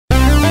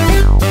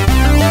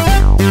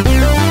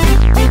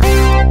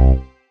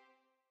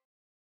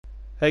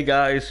Hey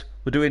guys,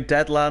 we're doing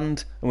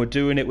Deadland, and we're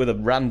doing it with a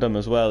random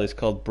as well. He's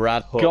called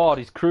Brad Hook. God,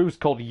 his crew's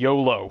called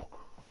YOLO.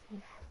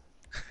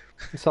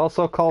 It's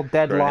also called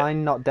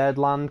Deadline, not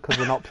Deadland, because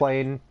we're not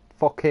playing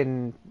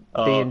fucking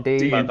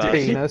D&D and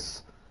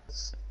penis.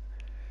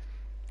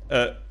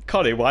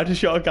 Conny, why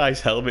does your guy's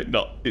helmet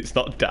it's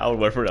not down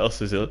where everyone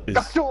else is? I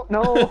don't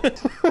know!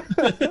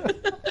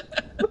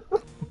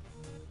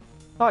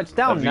 Oh, it's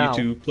down now. Have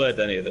you two played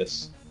any of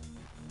this?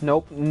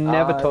 Nope,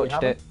 never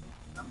touched it.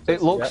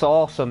 It looks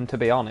awesome, to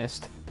be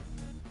honest.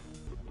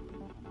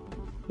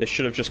 They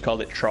should have just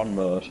called it Tron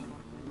mode.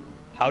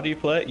 How do you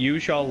play it?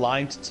 Use your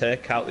line to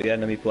take out the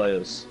enemy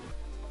players.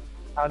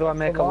 How do I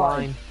make a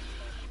line?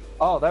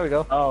 Oh, there we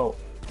go. Oh.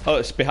 Oh,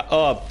 it's behind.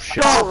 Oh,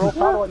 shit. How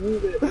do I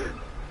use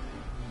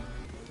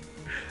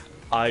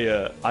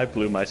it? I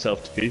blew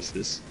myself to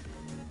pieces.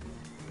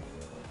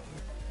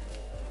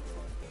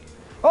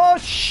 Oh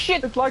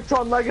shit! It's like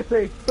Tron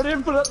Legacy, but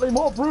infinitely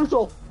more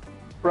brutal.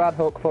 Brad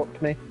Hook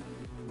fucked me.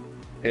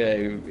 Yeah,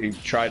 he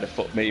tried to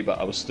fuck me, but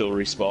I was still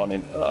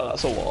respawning. Oh,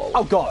 that's a wall.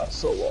 Oh god!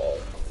 That's a wall.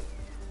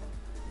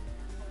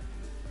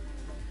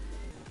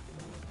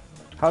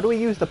 How do we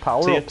use the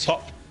power See a up?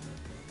 top.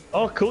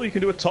 Oh, cool! You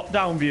can do a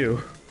top-down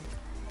view.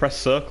 Press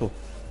circle.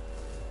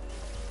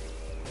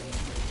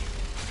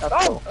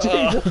 Oh,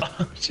 Jesus!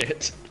 Oh,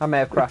 shit! I may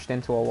have crashed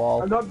into a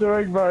wall. I'm not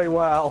doing very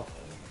well.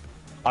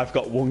 I've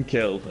got one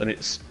kill, and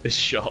it's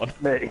Sean.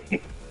 Me.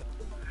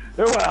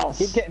 Who else?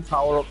 I keep getting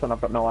power ups and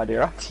I've got no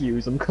idea how to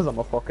use them because I'm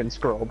a fucking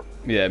scrub.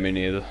 Yeah, me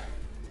neither.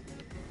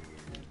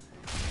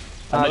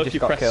 I know I if just you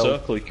got press killed.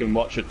 circle, you can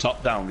watch a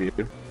top-down view.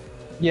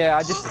 Yeah,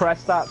 I just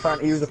pressed that trying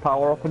to use a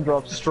power up and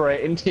drove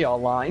straight into your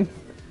line.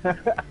 I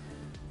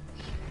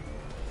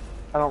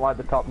don't like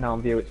the top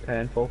down view, it's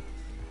painful.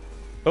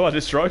 Oh, I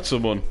destroyed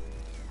someone.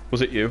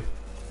 Was it you?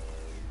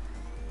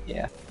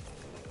 Yeah.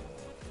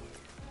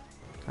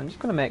 I'm just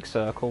gonna make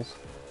circles.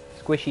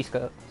 Squishy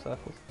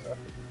circles.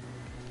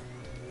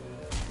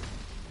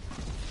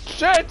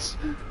 Shit!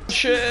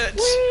 Shit!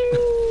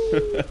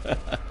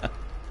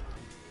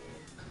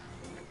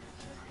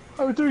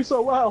 I was doing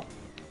so well.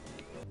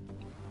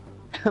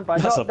 By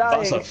not dying.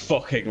 That's a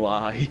fucking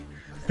lie.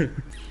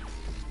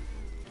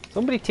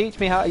 Somebody teach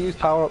me how to use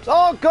power ups.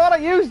 Oh god, I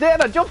used it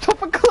and I jumped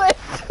off a cliff!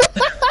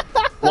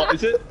 What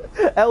is it?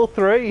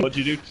 L3. What'd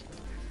you do?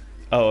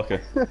 Oh, okay.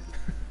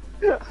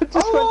 I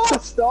just went to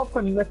stop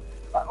and I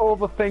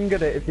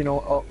overfingered it, if you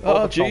know. Oh,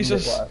 overcombed it,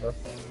 Jesus. whatever.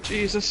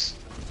 Jesus.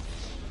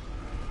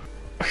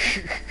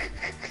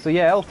 So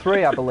yeah,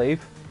 L3 I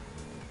believe.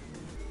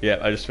 Yeah,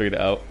 I just figured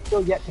it out.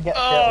 Still yet to get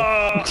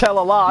Oh! killed. Tell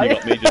a lie. You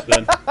got me just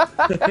then.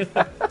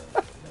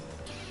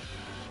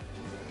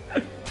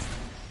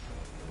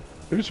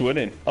 Who's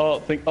winning? Oh,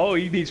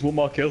 he needs one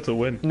more kill to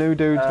win. New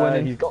dude's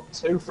winning. He's got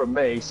 2 from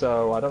me,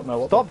 so I don't know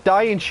what. Stop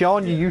dying,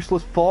 Sean, you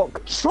useless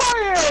fuck.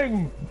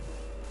 Trying!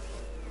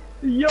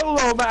 The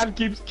YOLO man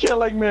keeps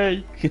killing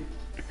me.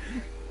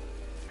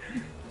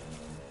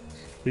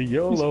 The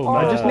YOLO Oh,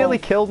 man. I just nearly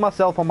killed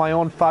myself on my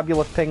own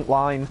fabulous pink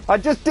line. I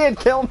just did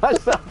kill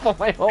myself on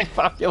my own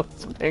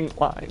fabulous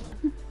pink line.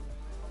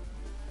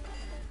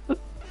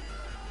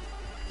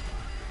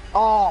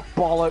 Oh,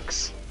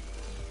 bollocks.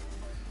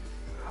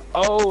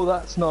 Oh,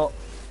 that's not.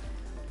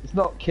 It's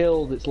not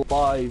killed. It's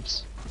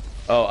lives.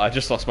 Oh, I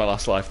just lost my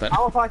last life then.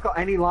 How have I got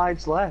any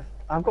lives left?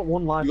 I've got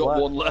one life You got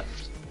left. one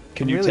left.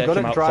 Can I'm you really take good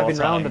him at out driving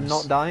 4 around times? and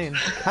not dying.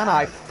 Can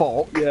I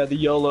fuck? Yeah, the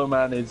YOLO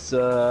man is.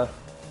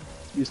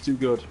 He's too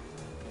good.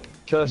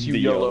 Curse you, The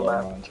YOLO, YOLO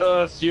man. man.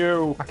 Curse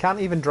you. I can't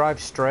even drive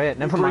straight,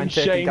 never Bring mind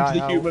taking shame guy to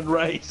the out. human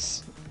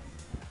race.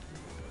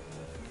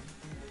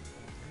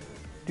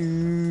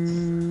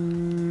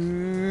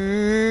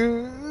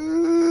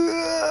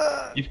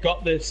 You've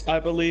got this.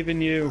 I believe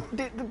in you.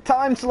 The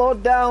time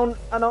slowed down,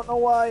 I don't know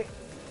why.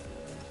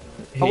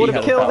 I would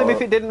have killed him if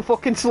it didn't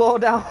fucking slow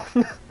down.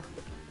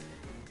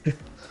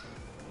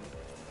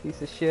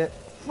 Piece of shit.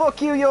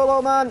 Fuck you,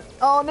 YOLO man!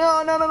 Oh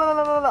no, no, no, no,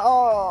 no, no, no!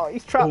 Oh,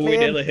 he's trapped me We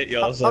in. nearly hit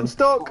yours. I'm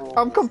stuck.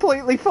 I'm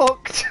completely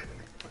fucked.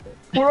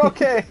 We're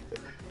okay.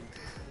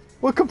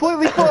 We're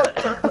completely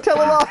fucked. I tell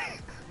a lie.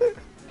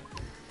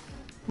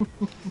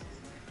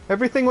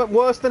 Everything went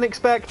worse than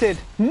expected.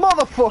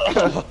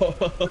 Motherfucker!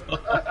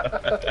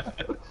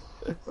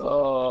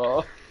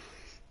 Oh.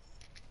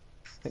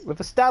 We've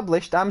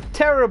established I'm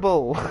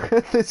terrible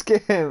at this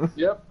game.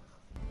 Yep.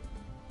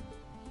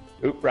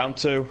 Oop, round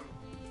 2.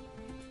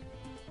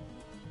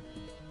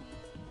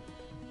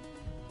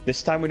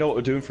 This time we know what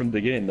we're doing from the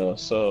beginning though,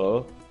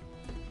 so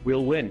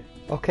we'll win.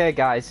 Okay,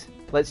 guys,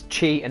 let's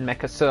cheat and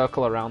make a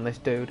circle around this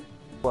dude.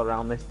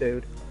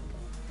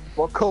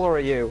 What colour are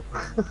you?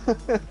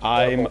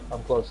 I'm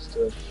closest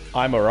to him.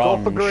 I'm Go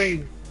orange. for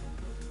green.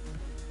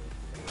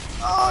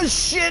 Oh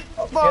shit!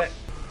 Fuck!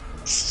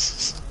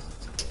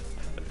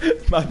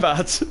 My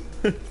bad.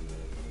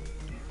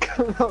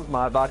 That was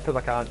my bad because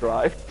I can't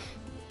drive.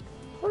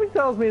 Something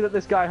tells me that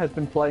this guy has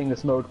been playing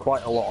this mode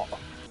quite a lot.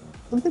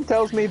 Something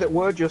tells me that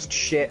we're just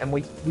shit and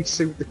we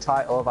suit the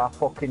title of our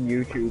fucking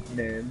YouTube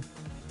name.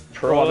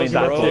 Pros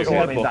that and too. pros in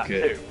I a mean, that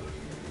bucket. too.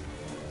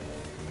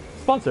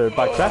 Sponsored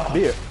by Craft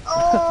Beer.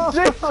 Oh! No!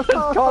 Jesus,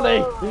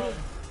 Conny!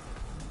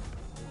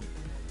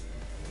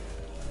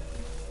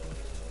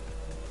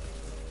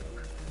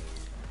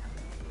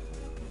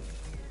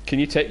 Can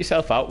you take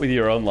yourself out with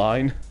your own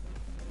line?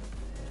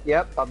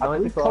 Yep, I've I done it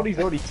believe before. Connie's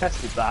already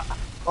tested that.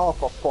 Oh,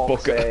 for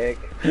fuck's Fucker.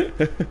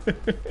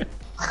 sake.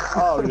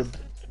 Oh,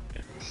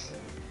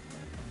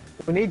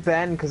 We need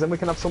Ben, because then we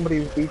can have somebody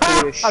who's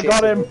equally as shit. I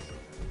got as him! us.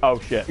 Oh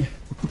shit.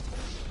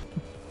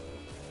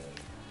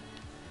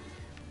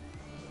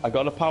 I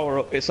got a power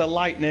up. It's a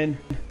lightning.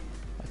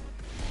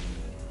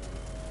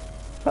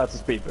 That's a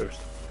speed boost.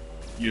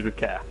 You would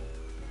care.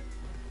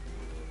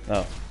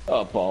 Oh.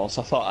 Oh balls!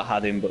 I thought I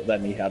had him, but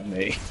then he had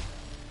me.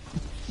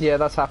 Yeah,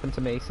 that's happened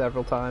to me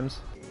several times.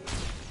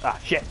 Ah,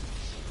 shit.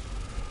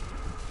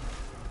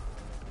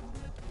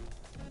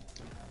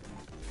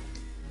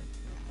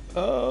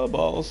 Oh,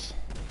 balls.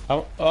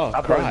 Oh, I've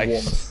got him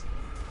Christ. once.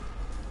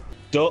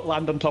 Don't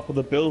land on top of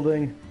the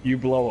building. You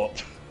blow up.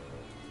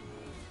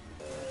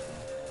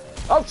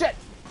 Oh shit!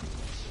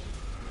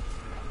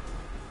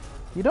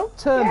 You don't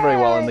turn very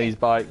well on these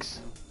bikes.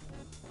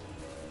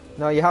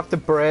 No, you have to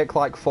brake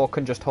like fuck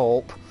and just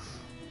hope.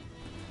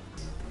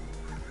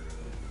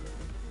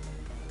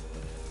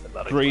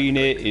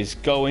 Greenie is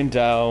going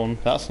down.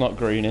 That's not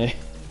Greenie.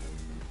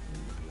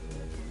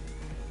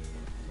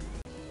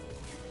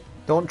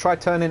 Don't try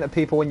turning at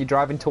people when you're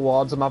driving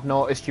towards them. I've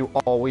noticed you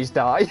always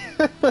die.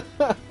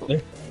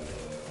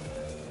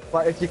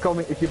 Like if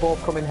you're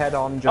both coming head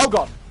on, just Oh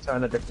god!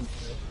 turn a different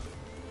way.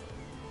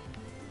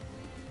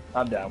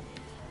 I'm down.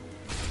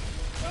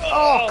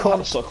 Oh, I'm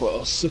cunt! so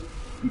close. You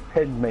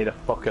pinned me, the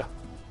fucker.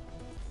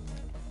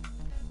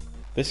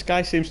 This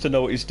guy seems to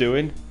know what he's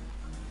doing.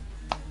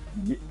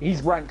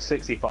 He's rank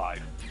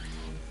 65.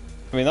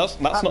 I mean, that's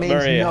That not means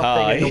very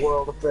nothing in the high.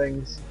 world of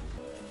things.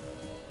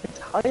 It's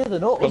higher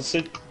than us.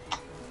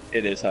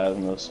 It is higher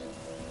than us.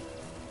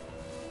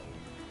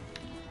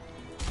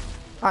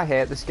 I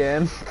hate this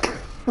game.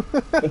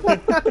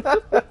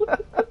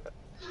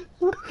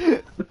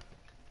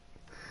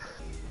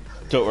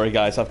 Don't worry,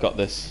 guys. I've got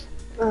this.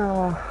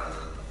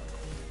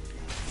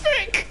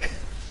 Frick!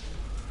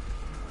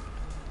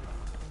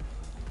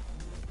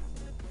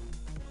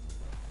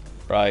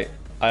 Right.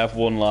 I have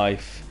 1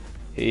 life.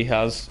 He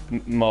has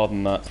more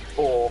than that.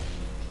 Or...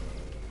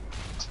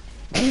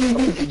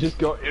 he just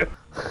got you.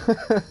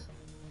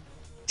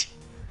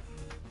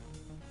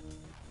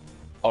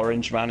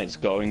 Orange man is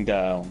going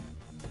down.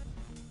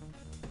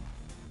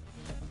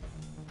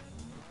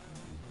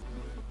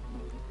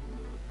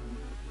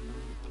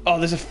 Oh,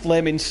 there's a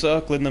flaming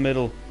circle in the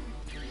middle.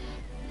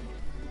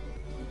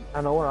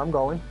 I know where I'm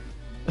going.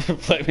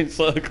 Flaming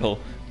circle.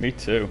 Me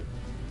too.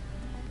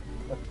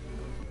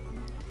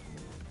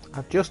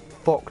 I've just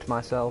fucked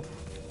myself.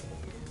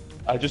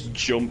 I just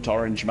jumped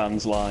Orange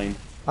man's line.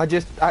 I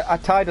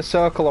tied a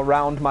circle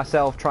around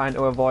myself trying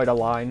to avoid a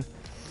line.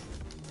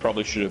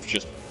 Probably should have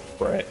just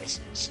braked,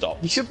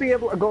 stopped. You should be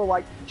able to go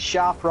like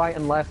sharp right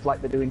and left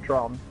like they do in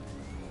Tron.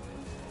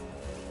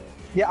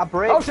 Yeah, I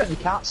braked, Oh, shit. but you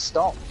can't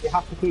stop. You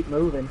have to keep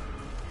moving.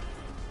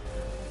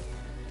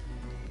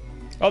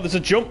 Oh, there's a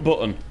jump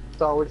button.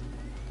 So it's,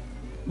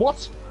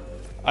 What?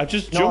 I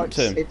just no, jumped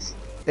him.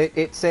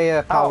 it's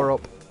a power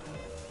up.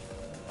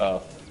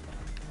 Oh.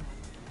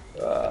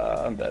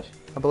 I'm dead.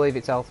 I believe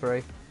it's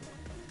L3.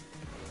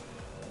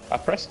 I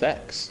pressed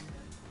X.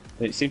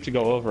 It seemed to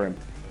go over him.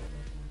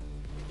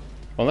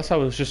 Unless I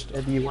was just...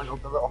 Maybe you went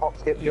up the little hop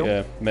skip jump.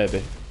 Yeah,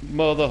 maybe.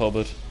 Mother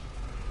Hubbard.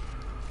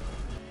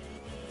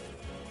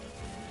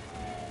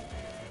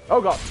 Oh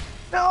god.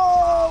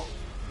 No!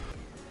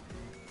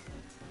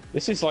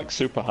 This is like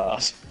super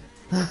hard.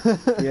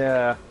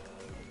 Yeah.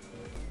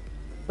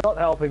 Not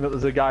helping that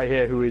there's a guy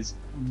here who is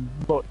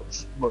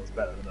much, much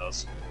better than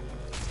us.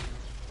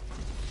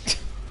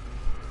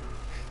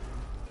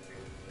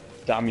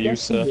 Damn you,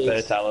 Yes, sir. he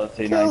is.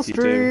 Fatality Kill 92.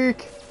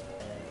 streak!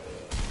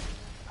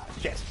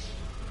 Yes.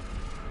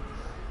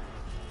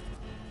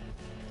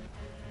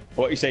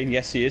 What are you saying?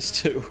 Yes, he is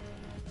too.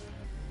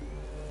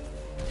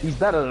 He's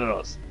better than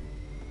us.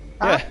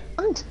 Yeah.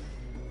 And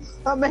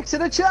that makes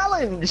it a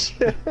challenge!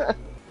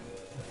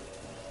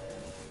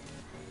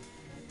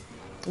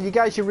 You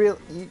guys, you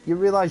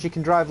realise you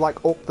can drive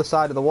like up the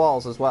side of the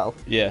walls as well.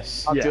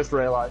 Yes. I've Yeah. just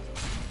realised.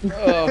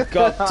 Oh,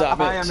 god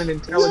damn it. I am an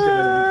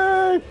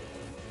intelligent.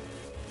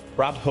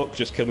 Brad Hook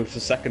just killed me for the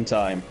second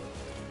time.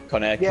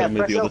 Conner Yeah, killed me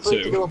press the other L3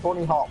 to do two. a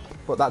bunny hop,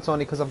 but that's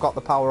only because I've got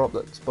the power up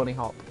that's bunny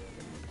hop.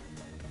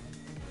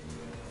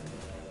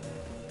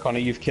 Conner,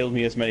 you've killed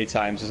me as many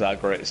times as our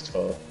greatest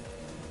foe.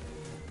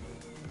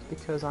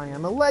 Because I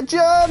am a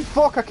legend.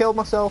 Fuck! I killed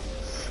myself.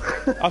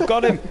 I've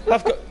got him.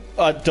 I've got...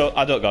 I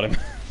don't got him.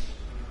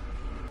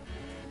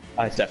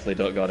 I definitely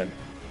don't got him.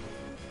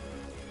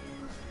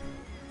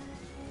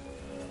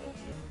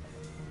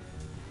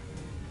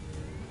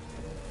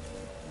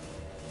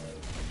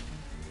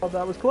 Oh,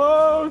 that was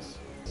close.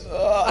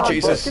 Oh,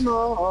 Jesus. Fucking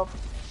off.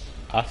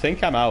 I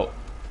think I'm out.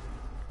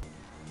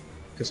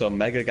 Because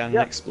Omega Gang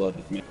Yep.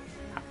 exploded me.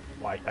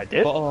 Why, I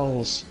did?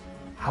 Balls.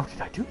 How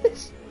did I do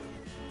this?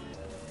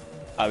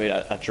 I mean,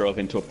 I drove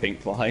into a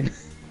pink line.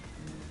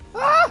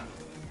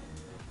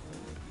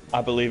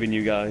 I believe in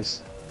you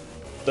guys.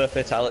 The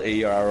fatality,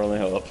 you're our only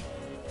hope.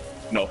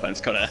 No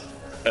offense, Connor.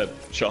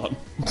 Sean.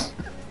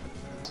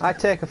 I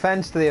take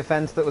offence to the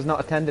offence that was not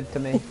attended to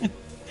me.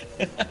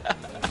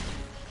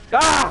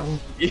 Ah!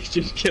 You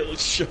just killed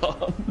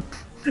Sean.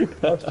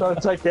 I was trying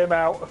to take him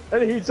out,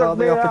 and he Saw took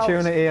me the out.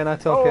 opportunity and I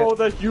took Oh, it.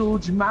 the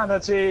huge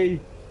manatee!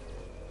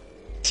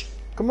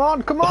 Come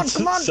on, come on, That's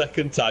come the on!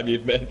 second time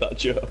you've made that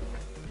joke.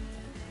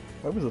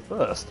 When was the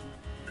first?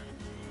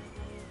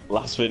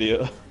 Last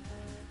video.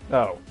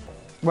 Oh.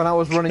 When I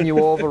was running you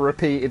over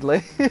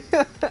repeatedly.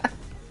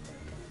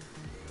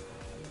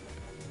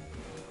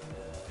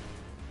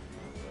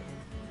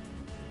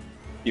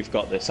 You've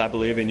got this, I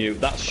believe in you.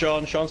 That's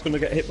Sean. Sean's going to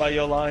get hit by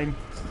your line.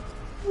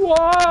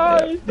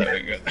 Why? Yeah, there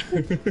we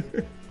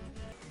go.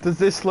 Does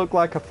this look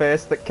like a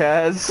face that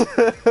cares?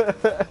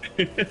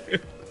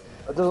 It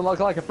doesn't look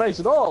like a face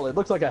at all. It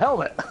looks like a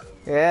helmet.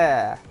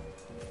 Yeah.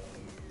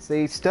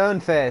 See,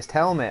 stern-faced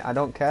helmet, I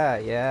don't care,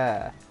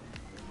 yeah.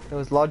 There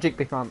was logic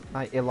behind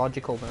my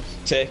illogicalness.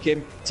 Take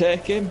him,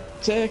 take him,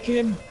 take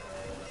him.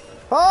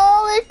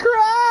 Holy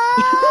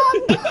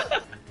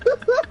crap!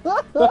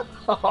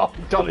 Oh,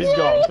 Johnny's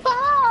gone.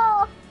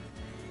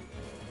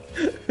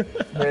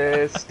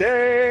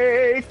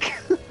 Mistake!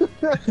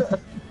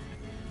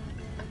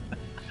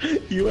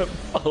 You went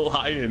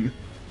flying.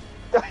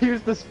 I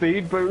used the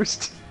speed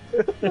boost.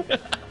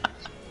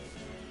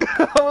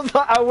 I was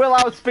like, I will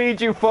outspeed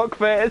you,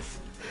 fuckface!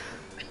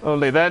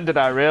 Only then did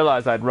I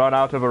realise I'd run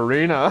out of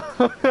arena.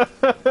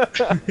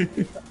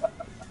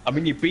 I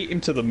mean, you beat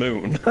him to the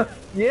moon.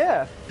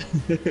 Yeah.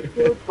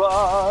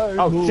 Goodbye,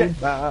 Oh,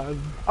 shit.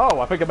 man. Oh,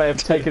 I think I may have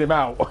taken him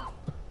out.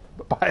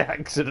 By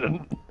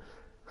accident.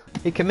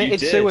 He committed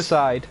You did.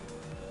 suicide.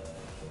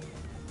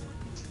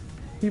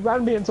 He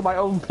ran me into my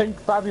own pink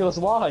fabulous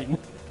line.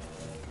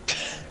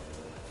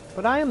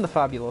 But I am the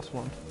fabulous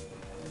one.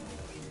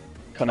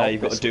 Connor,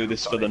 you've got to this do one,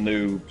 this for the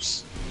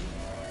noobs.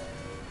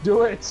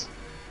 Do it.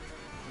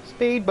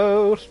 Speed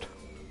boost.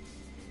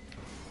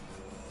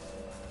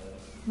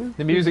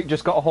 The music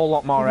just got a whole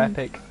lot more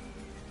epic.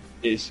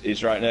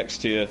 He's right next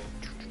to you.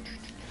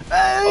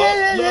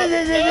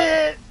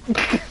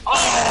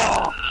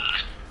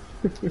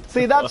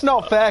 See, that's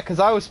not fair because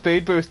I was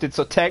speed boosted,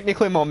 so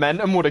technically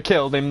momentum would have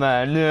killed him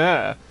then.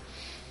 Yeah.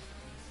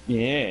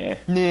 Yeah.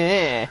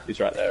 Yeah. He's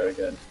right there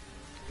again.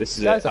 This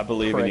is Guy's it. a I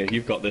believe in you. prick.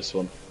 You've got this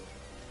one.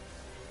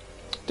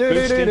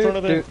 Boost in front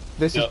of him.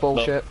 This is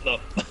bullshit. No.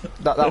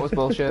 That was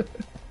bullshit.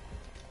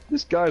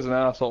 This guy's an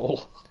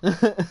asshole.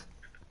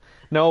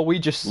 No, we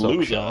just suck,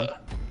 Loser. Sean.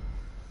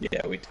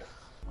 Yeah, we do.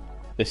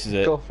 This is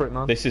it. Go for it,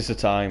 man. This is the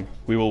time.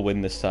 We will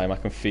win this time. I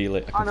can feel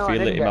it. I can feel it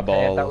didn't in my get paid.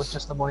 balls. That was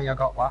just the money I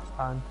got last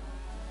time.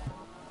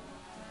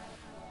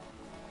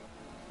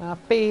 I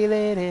feel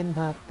it in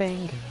my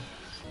fingers.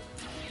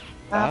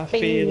 I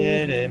feel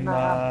it in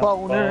my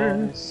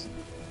boners.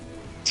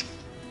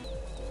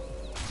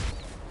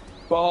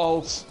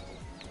 Balls.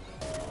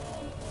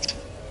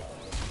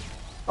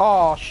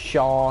 Oh,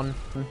 Sean.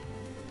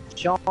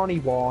 Shawnee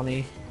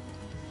Warney.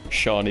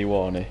 Shawnee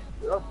Warney.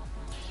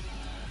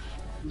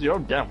 It's your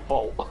own damn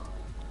fault.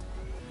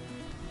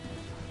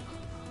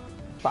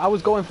 But I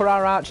was going for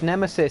our arch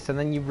nemesis and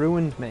then you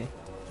ruined me.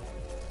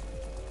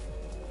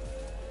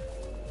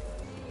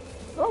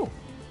 Oh.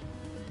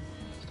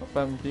 Top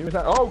down view is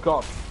that? Oh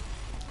god.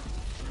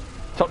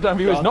 Top down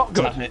view is God not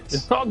good. damn it.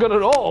 It's not good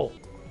at all.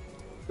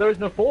 There is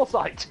no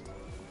foresight.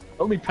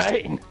 Only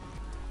pain.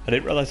 I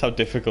didn't realise how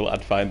difficult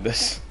I'd find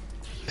this.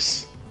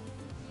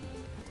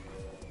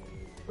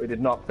 We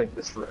did not think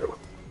this through.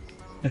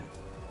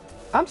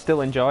 I'm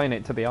still enjoying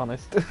it, to be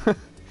honest.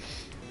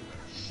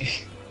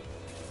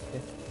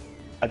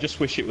 I just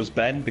wish it was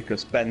Ben,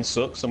 because Ben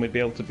sucks and we'd be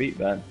able to beat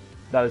Ben.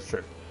 That is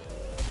true.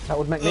 That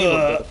would make me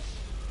look good.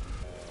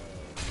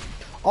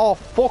 Oh,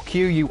 fuck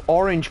you, you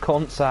orange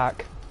cunt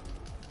sack.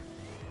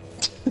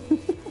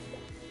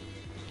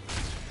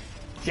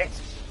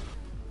 Yes.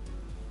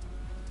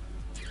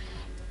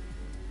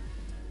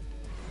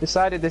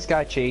 Decided this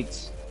guy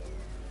cheats.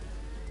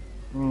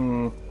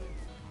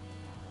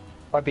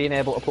 By being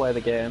able to play the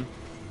game.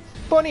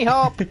 Bunny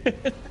hop!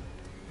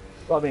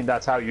 Well, I mean,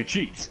 that's how you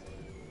cheat.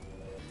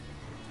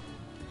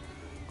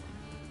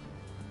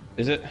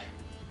 Is it?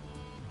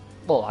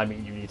 Well, I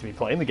mean, you need to be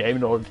playing the game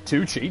in order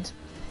to cheat.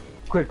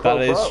 Quid That pro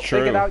is quo. true.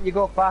 Figured out you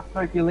go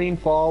faster if you lean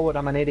forward,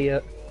 I'm an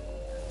idiot.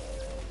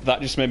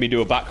 That just made me do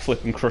a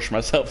backflip and crush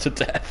myself to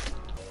death.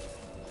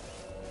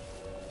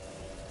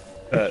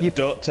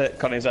 Don't take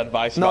Connie's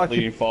advice No, about if you-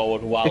 leaning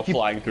forward while if you-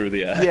 flying through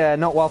the air. Yeah,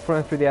 not while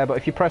throwing through the air, but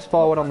if you press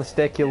forward on the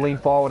stick, you'll lean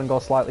forward and go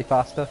slightly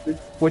faster.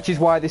 Which is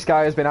why this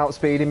guy has been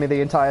outspeeding me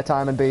the entire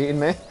time and beating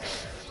me.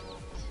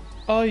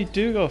 Oh, you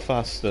do go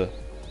faster.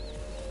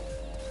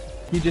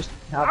 You just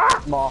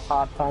have more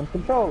hard time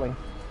controlling.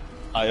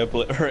 I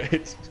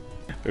obliterate.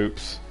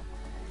 Oops.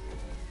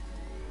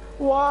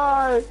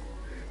 Why?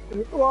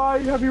 Why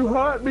have you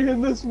hurt me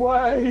in this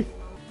way?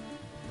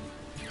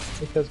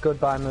 Because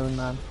goodbye, Moon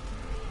Man.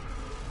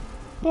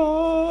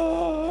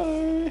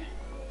 Bye.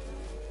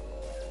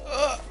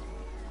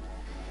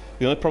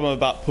 The only problem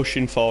about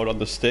pushing forward on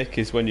the stick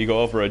is when you go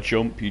over a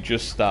jump, you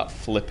just start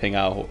flipping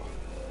out.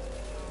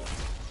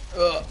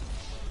 Ugh.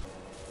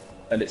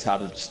 And it's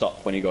harder to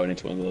stop when you're going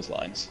into one of those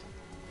lines.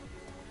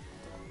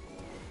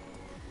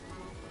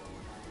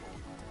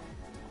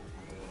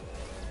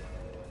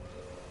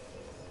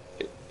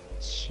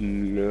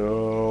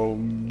 Slow.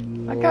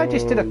 That guy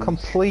just did a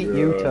complete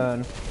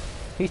U-turn.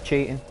 He's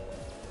cheating.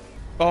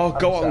 Oh,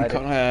 go on, decided.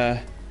 Conny.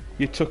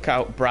 You took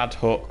out Brad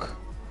Hook.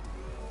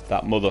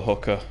 That mother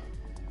hooker.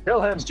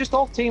 Kill him. It's just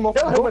all team up.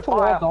 Kill him Go with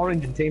towards fire.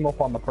 orange and team up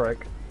on the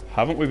prick.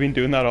 Haven't we been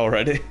doing that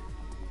already?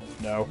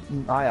 No.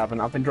 I haven't.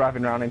 I've been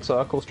driving around in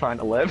circles trying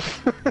to live.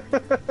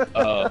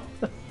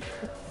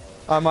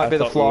 I might be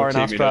the thought we flaw were in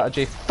our teaming up.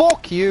 strategy.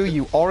 Fuck you,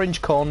 you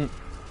orange cunt.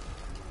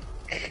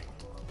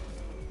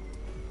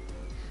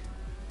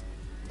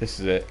 This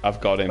is it.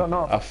 I've got him. No,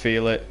 no. I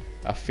feel it.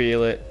 I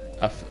feel it.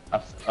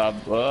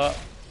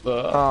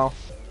 Oh,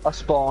 I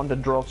spawned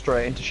and drove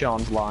straight into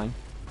Sean's line.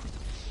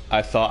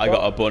 I thought I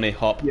got a bunny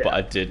hop, Yeah. but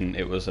I didn't.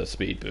 It was a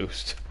speed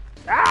boost.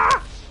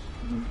 Ah!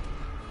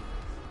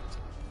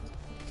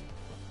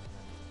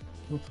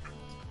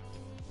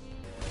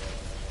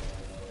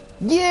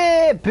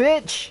 Yeah,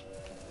 bitch!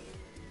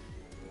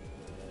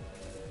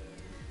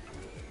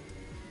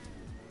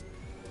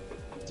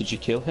 Did you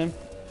kill him?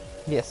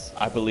 Yes.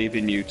 I believe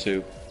in you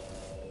too.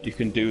 You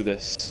can do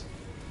this.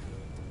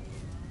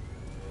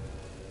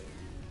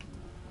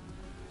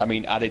 I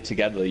mean, added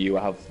together, you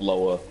have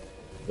lower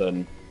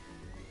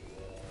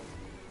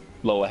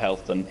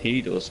health than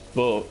he does,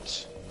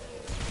 but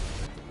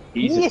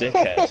he's a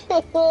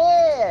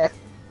dickhead.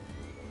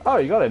 Oh,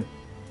 you got him.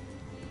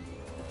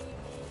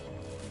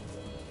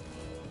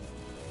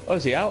 Oh,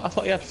 is he out? I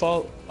thought he had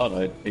fall. Oh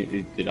no,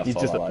 he did have He's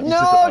fall just a- alive. he's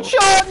No,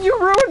 Sean, you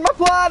ruined my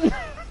plan!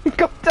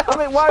 God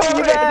damn it, why were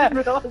you I there?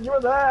 didn't realise you were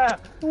there.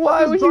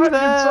 Why I were was you driving in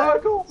there?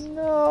 circles.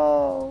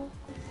 No.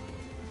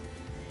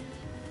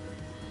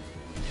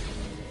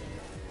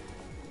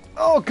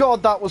 Oh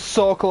god, that was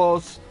so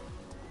close.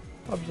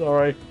 I'm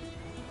sorry.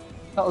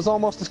 That was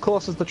almost as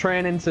close as the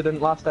train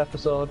incident last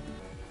episode.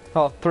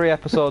 Oh, 3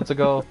 episodes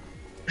ago.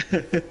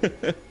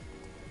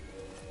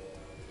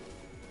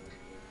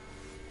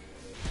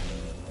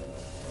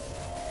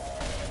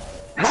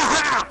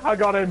 I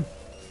got him.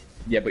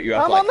 Yeah, but you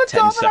have I'm like on the 10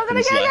 top and I'm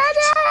gonna seconds get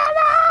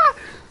left.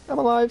 I'm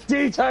alive.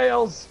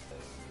 Details.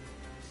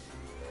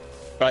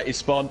 Right, he's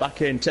spawned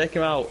back in. Take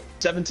him out.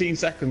 17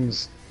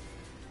 seconds.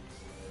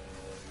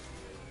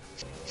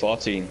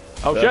 14.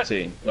 Oh, shit.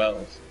 13. 12.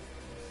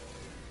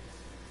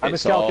 I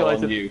It's all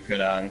miscalculated. on you,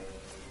 Kadang.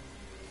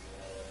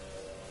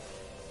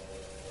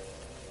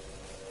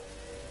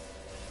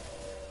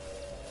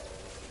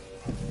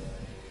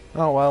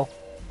 Oh well.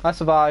 I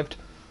survived.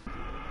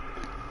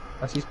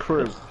 That's his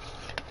crew.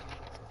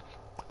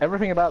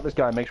 Everything about this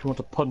guy makes me want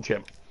to punch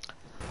him.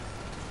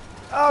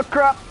 Oh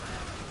crap!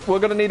 We're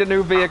gonna need a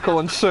new vehicle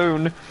and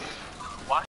soon.